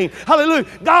has changed. Hallelujah.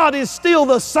 God is still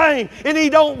the same, and He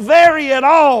don't vary at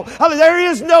all. Hallelujah. There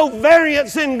is no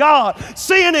variance in God.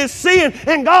 Sin is sin,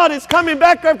 and God is coming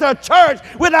back after a church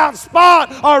without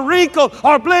spot or wrinkle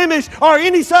or blemish or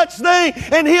any such thing,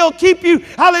 and He'll keep you,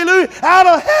 hallelujah, out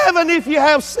of heaven if you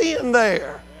have sin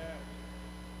there.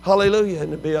 Hallelujah.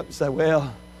 And to be up and say,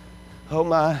 well, oh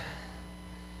my,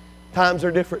 times are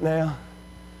different now.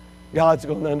 God's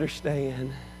going to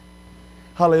understand.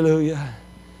 Hallelujah.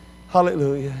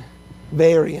 Hallelujah.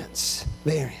 Variance.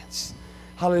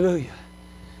 Hallelujah.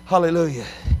 Hallelujah.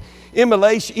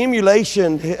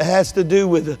 Emulation has to do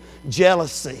with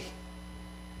jealousy.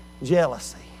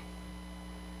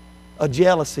 A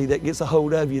jealousy that gets a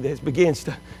hold of you that begins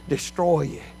to destroy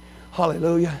you.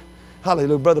 Hallelujah.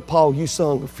 Hallelujah. Brother Paul, you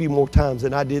sung a few more times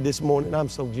than I did this morning. I'm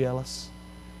so jealous.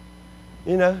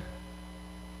 You know,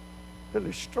 it'll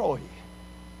destroy you.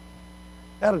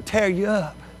 That'll tear you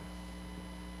up.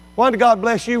 Why did God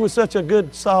bless you with such a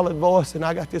good, solid voice, and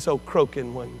I got this old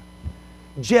croaking one?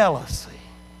 Jealousy.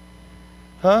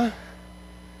 Huh?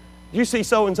 Did you see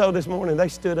so-and-so this morning? They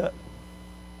stood up.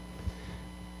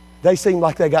 They seemed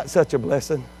like they got such a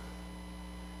blessing.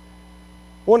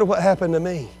 Wonder what happened to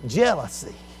me.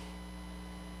 Jealousy.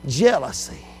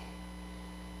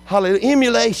 Hallelujah.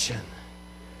 Emulation.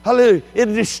 Hallelujah.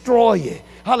 It'll destroy you.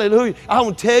 Hallelujah. I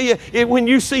want to tell you, when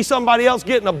you see somebody else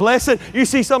getting a blessing, you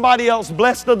see somebody else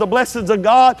blessed of the blessings of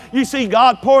God, you see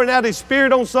God pouring out His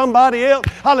Spirit on somebody else,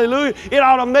 hallelujah, it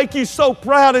ought to make you so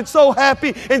proud and so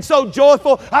happy and so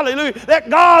joyful, hallelujah,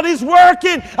 that God is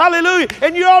working, hallelujah,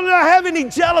 and you ought not have any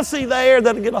jealousy there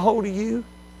that'll get a hold of you.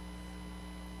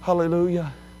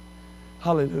 Hallelujah.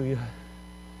 Hallelujah.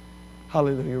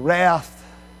 Hallelujah. Wrath.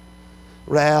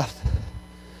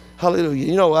 Hallelujah.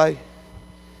 You know,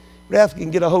 wrath can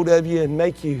get a hold of you and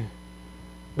make you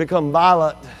become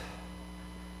violent,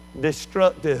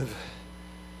 destructive,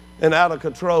 and out of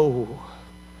control.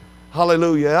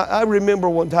 Hallelujah. I remember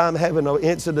one time having an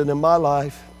incident in my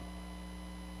life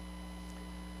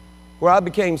where I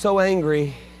became so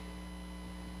angry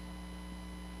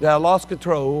that I lost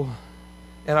control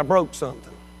and I broke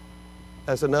something.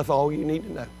 That's enough all you need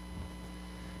to know.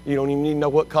 You don't even need to know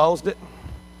what caused it,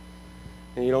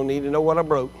 and you don't need to know what I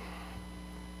broke.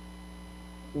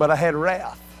 But I had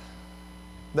wrath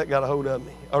that got a hold of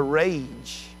me, a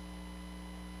rage.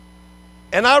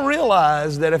 And I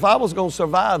realized that if I was going to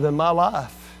survive in my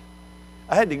life,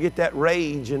 I had to get that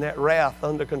rage and that wrath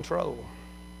under control.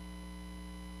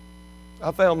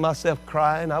 I found myself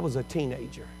crying. I was a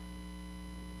teenager.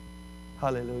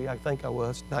 Hallelujah. I think I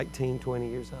was 19, 20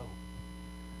 years old.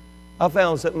 I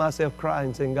found myself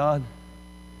crying, saying, God,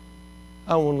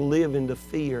 I don't want to live in the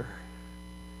fear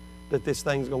that this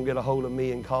thing's going to get a hold of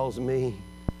me and cause me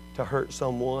to hurt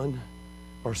someone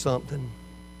or something.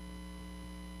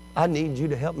 I need you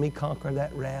to help me conquer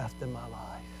that wrath in my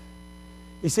life.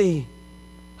 You see,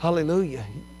 hallelujah,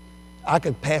 I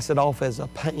could pass it off as a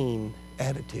pain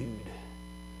attitude.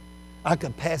 I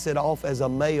could pass it off as a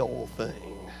male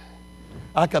thing.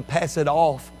 I could pass it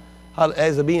off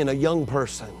as being a young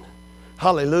person.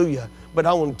 Hallelujah. But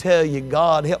I want to tell you,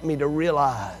 God helped me to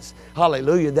realize,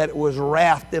 hallelujah, that it was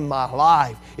wrath in my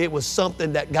life. It was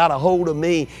something that got a hold of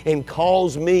me and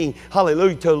caused me,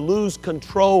 hallelujah, to lose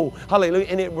control. Hallelujah.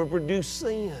 And it would produce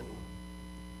sin.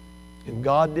 And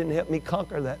God didn't help me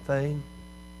conquer that thing.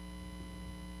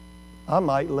 I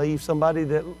might leave somebody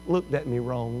that looked at me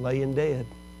wrong laying dead.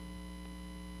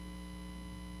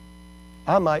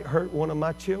 I might hurt one of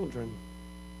my children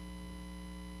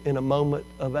in a moment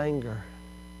of anger.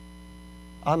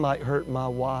 I might hurt my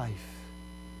wife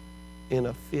in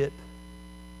a fit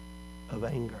of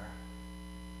anger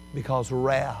because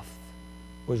wrath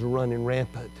was running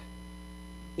rampant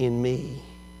in me.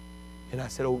 And I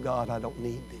said, oh God, I don't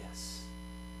need this.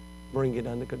 Bring it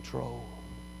under control.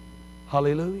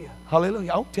 Hallelujah.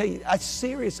 Hallelujah. I'll tell you, that's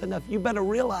serious enough. You better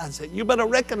realize it. You better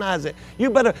recognize it. You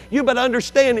better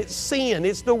understand it's sin.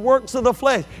 It's the works of the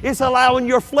flesh. It's allowing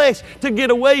your flesh to get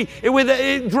away with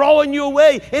it, drawing you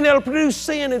away, and it'll produce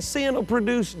sin, and sin will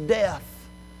produce death.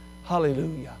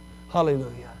 Hallelujah.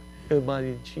 Hallelujah. In the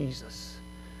mighty Jesus.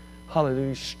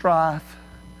 Hallelujah. Strife.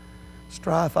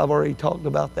 Strife, I've already talked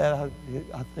about that,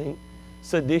 I think.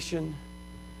 Sedition.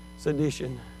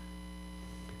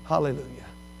 Hallelujah.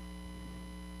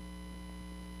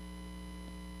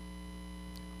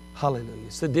 Hallelujah.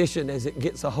 Sedition, as it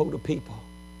gets a hold of people,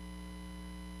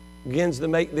 begins to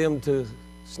make them to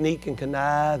sneak and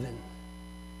connive and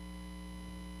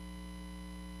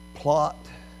plot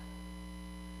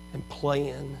and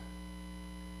plan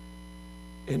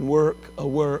and work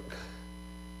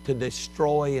to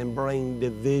destroy and bring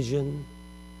division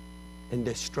and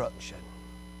destruction.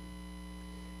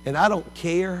 And I don't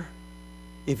care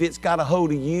if it's got a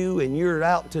hold of you and you're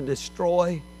out to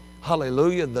destroy,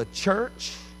 hallelujah, the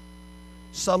church,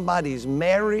 somebody's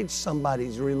marriage,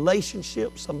 somebody's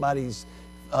relationship, somebody's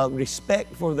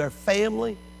respect for their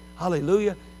family.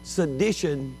 Hallelujah.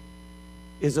 Sedition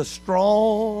is a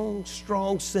strong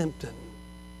symptom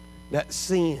that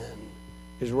sin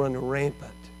is running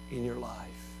rampant in your life.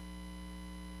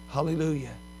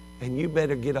 Hallelujah. And you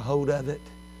better get a hold of it,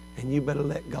 and you better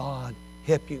let God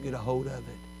help you get a hold of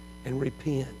it and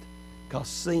repent, because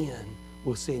sin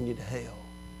will send you to hell.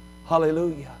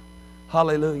 Hallelujah.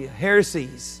 Hallelujah.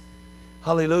 Heresies.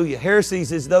 Hallelujah.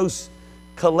 Heresies is those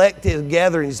collective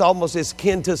gatherings, almost as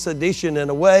kin to sedition in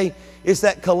a way. It's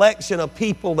that collection of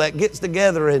people that gets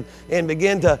together and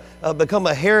begin to become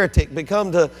a heretic,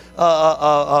 become to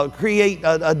create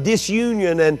a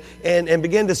disunion and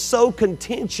begin to sow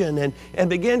contention and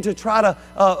begin to try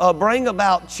to bring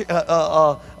about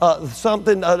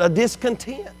something, a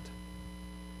discontent.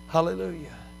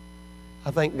 Hallelujah. I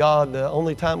thank God the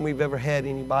only time we've ever had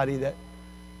anybody that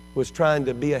was trying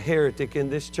to be a heretic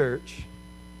in this church,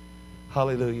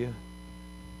 hallelujah,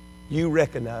 you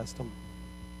recognized them.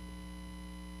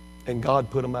 And God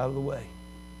put them out of the way.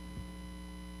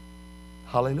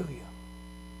 Hallelujah.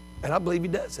 And I believe He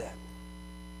does that.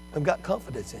 I've got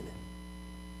confidence in it.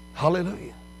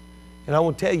 Hallelujah. And I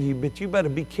want to tell you, but you better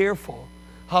be careful.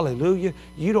 Hallelujah.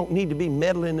 You don't need to be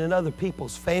meddling in other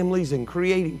people's families and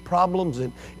creating problems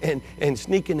and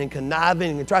sneaking and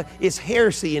conniving and trying. It's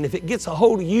heresy, and if it gets a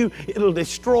hold of you, it'll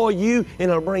destroy you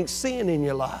and it'll bring sin in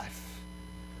your life.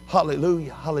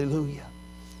 Hallelujah. Hallelujah.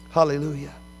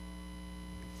 Hallelujah.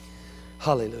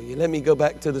 Hallelujah. Let me go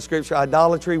back to the scripture.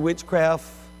 Idolatry,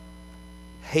 witchcraft,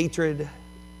 hatred,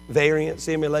 variance,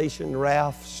 emulation,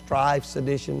 wrath, strife,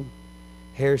 sedition,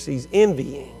 heresies,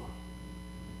 envying.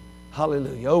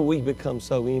 Hallelujah. Oh, we become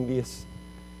so envious.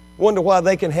 Wonder why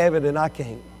they can have it and I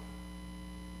can't.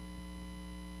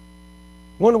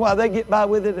 Wonder why they get by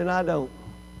with it and I don't.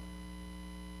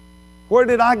 Where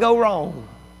did I go wrong?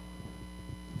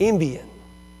 Envying.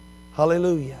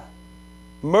 Hallelujah.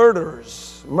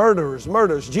 Murderers, murderers,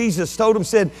 murderers. Jesus told them,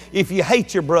 said, if you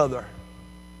hate your brother,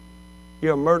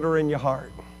 you're a murderer in your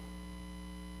heart.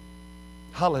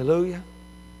 Hallelujah.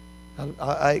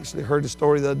 I actually heard a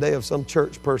story the other day of some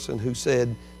church person who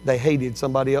said they hated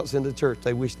somebody else in the church.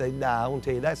 They wish they'd die. I want to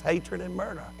tell you, that's hatred and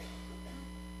murder.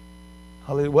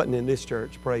 Hallelujah. It wasn't in this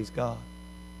church. Praise God.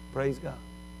 Praise God.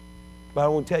 But I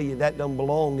want to tell you, that doesn't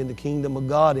belong in the kingdom of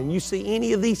God. And you see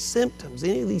any of these symptoms,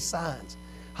 any of these signs,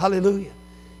 hallelujah,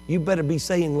 you better be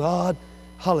saying, God,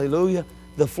 hallelujah,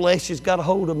 the flesh has got a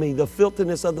hold of me. The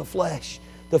filthiness of the flesh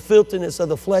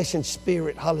and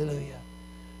spirit, hallelujah.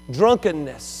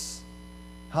 Drunkenness.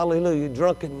 Hallelujah,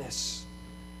 drunkenness,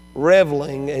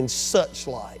 reveling, and such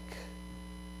like.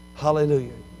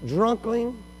 Hallelujah.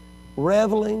 Drunkling,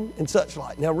 reveling, and such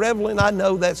like. Now, reveling, I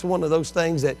know that's one of those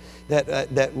things that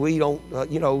we don't, a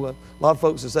lot of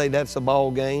folks will say that's a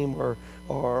ball game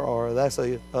or that's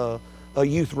a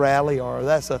youth rally, or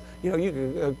that's you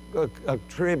can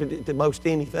attribute it to most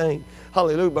anything.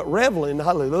 Hallelujah. But reveling,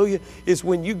 hallelujah, is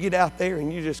when you get out there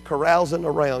and you're just carousing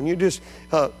around. You're just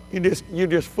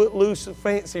footloose and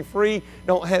fancy free,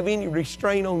 don't have any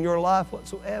restraint on your life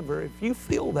whatsoever. If you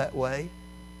feel that way,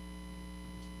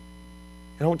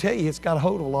 and I'll tell you, it's got a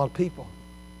hold of a lot of people.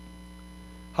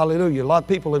 Hallelujah. A lot of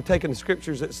people have taken the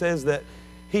scriptures that says that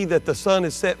he that the Son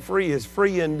has set free is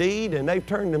free indeed, and they've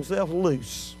turned themselves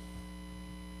loose.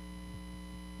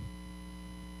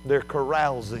 They're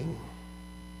carousing.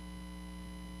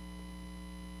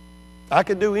 I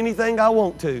can do anything I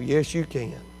want to. Yes, you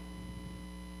can.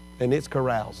 And it's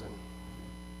carousing.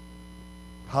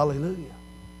 Hallelujah.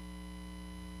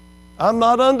 I'm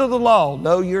not under the law.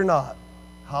 No, you're not.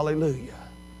 Hallelujah.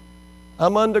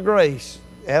 I'm under grace.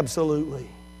 Absolutely.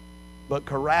 But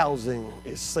carousing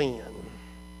is sin.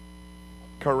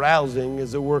 Carousing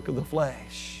is the work of the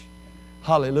flesh.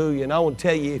 Hallelujah. And I want to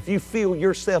tell you, if you feel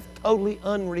yourself totally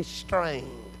unrestrained,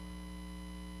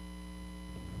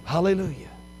 hallelujah,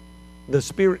 the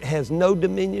Spirit has no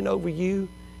dominion over you,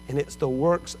 and it's the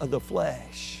works of the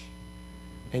flesh.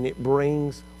 And it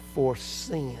brings forth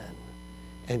sin.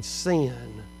 And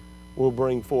sin will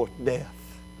bring forth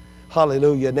death.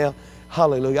 Hallelujah. Now,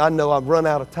 hallelujah. I know I've run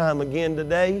out of time again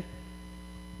today.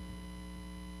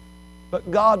 But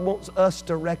God wants us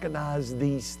to recognize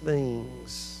these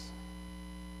things.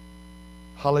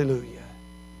 Hallelujah.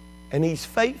 And He's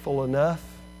faithful enough,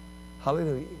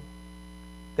 hallelujah,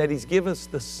 that He's given us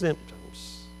the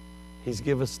symptoms. He's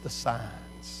given us the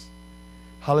signs.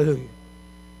 Hallelujah.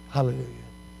 Hallelujah.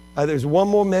 There's one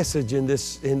more message in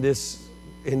this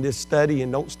study,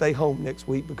 and don't stay home next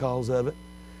week because of it.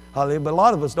 Hallelujah. But a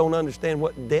lot of us don't understand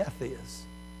what death is.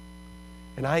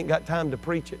 And I ain't got time to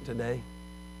preach it today.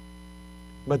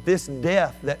 But this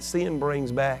death that sin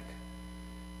brings back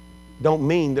don't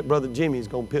mean that Brother Jimmy is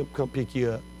going to come pick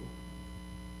you up.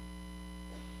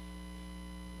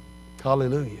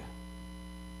 Hallelujah.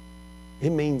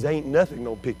 It means ain't nothing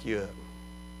going to pick you up.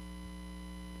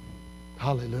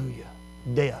 Hallelujah.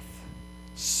 Death.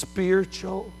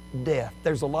 Spiritual death.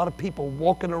 There's a lot of people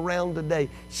walking around today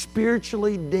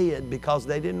spiritually dead because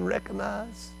they didn't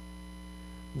recognize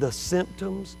the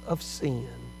symptoms of sin,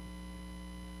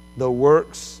 the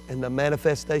works and the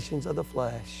manifestations of the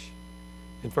flesh.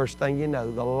 And first thing you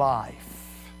know, the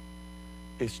life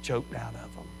is choked out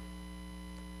of them.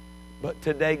 But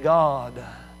today God,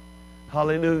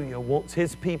 hallelujah, wants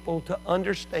His people to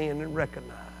understand and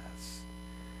recognize.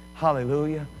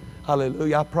 Hallelujah.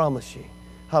 Hallelujah. I promise you.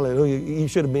 Hallelujah. You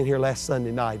should have been here last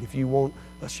Sunday night. If you want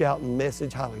a shouting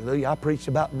message, hallelujah. I preached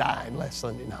about dying last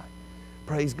Sunday night.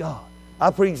 Praise God. I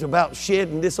preach about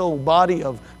shedding this old body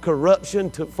of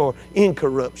corruption for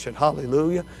incorruption.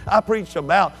 Hallelujah. I preached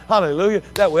about, hallelujah,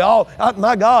 that we all,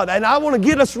 my God, and I want to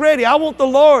get us ready. I want the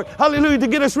Lord, hallelujah, to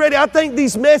get us ready. I think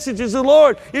these messages, the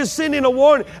Lord is sending a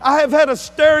warning. I have had a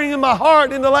stirring in my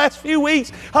heart in the last few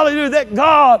weeks, hallelujah, that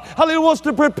God, hallelujah, wants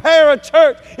to prepare a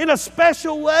church in a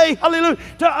special way, hallelujah,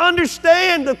 to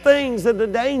understand the things and the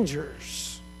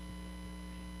dangers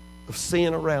of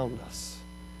sin around us.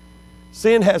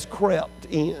 Sin has crept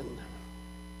in.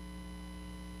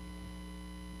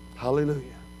 Hallelujah.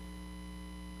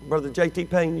 Brother J.T.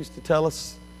 Payne used to tell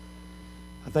us,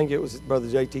 I think it was Brother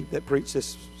J.T. that preached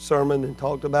this sermon and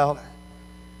talked about it,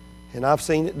 and I've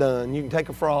seen it done. You can take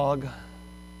a frog,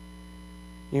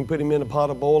 you can put him in a pot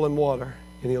of boiling water,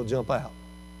 and he'll jump out.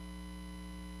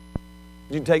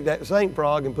 You can take that same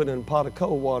frog and put it in a pot of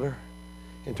cold water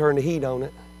and turn the heat on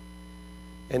it,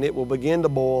 and it will begin to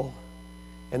boil.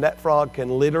 And that frog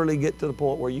can literally get to the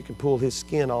point where you can pull his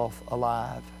skin off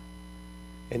alive.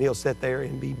 And he'll sit there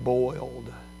and be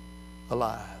boiled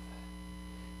alive.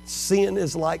 Sin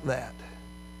is like that.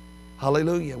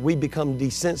 Hallelujah. We become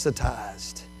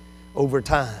desensitized over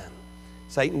time.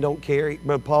 Satan don't care.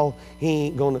 But Paul, he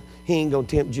ain't gonna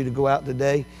tempt you to go out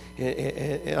today.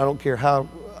 And I don't care how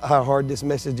hard this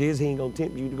message is, he ain't gonna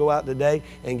tempt you to go out today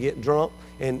and get drunk.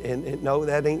 And no,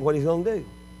 that ain't what he's gonna do.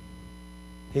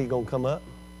 He's gonna come up.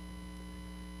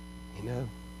 You know,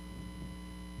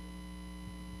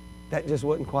 that just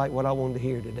wasn't quite what I wanted to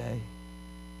hear today.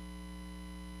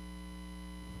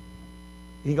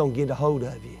 He's going to get a hold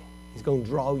of you. He's going to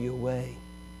draw you away.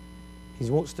 He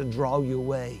wants to draw you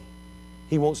away.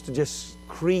 He wants to just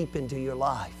creep into your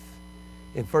life.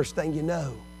 And first thing you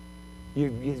know, you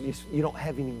don't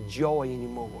have any joy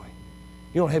anymore.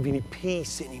 You don't have any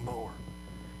peace anymore.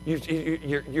 You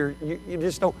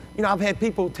just don't, I've had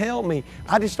people tell me,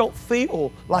 I just don't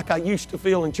feel like I used to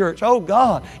feel in church. Oh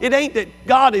God, it ain't that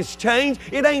God has changed.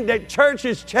 It ain't that church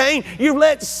has changed. You've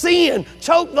let sin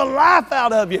choke the life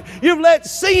out of you. You've let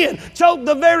sin choke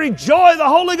the very joy of the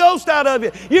Holy Ghost out of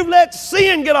you. You've let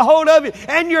sin get a hold of you,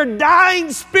 and you're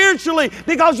dying spiritually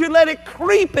because you let it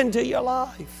creep into your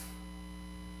life.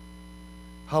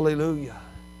 Hallelujah.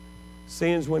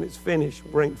 Sins, when it's finished,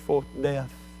 bring forth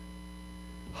death.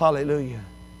 Hallelujah.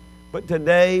 But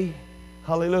today,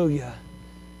 hallelujah,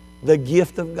 the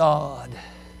gift of God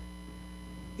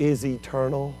is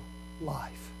eternal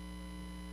life.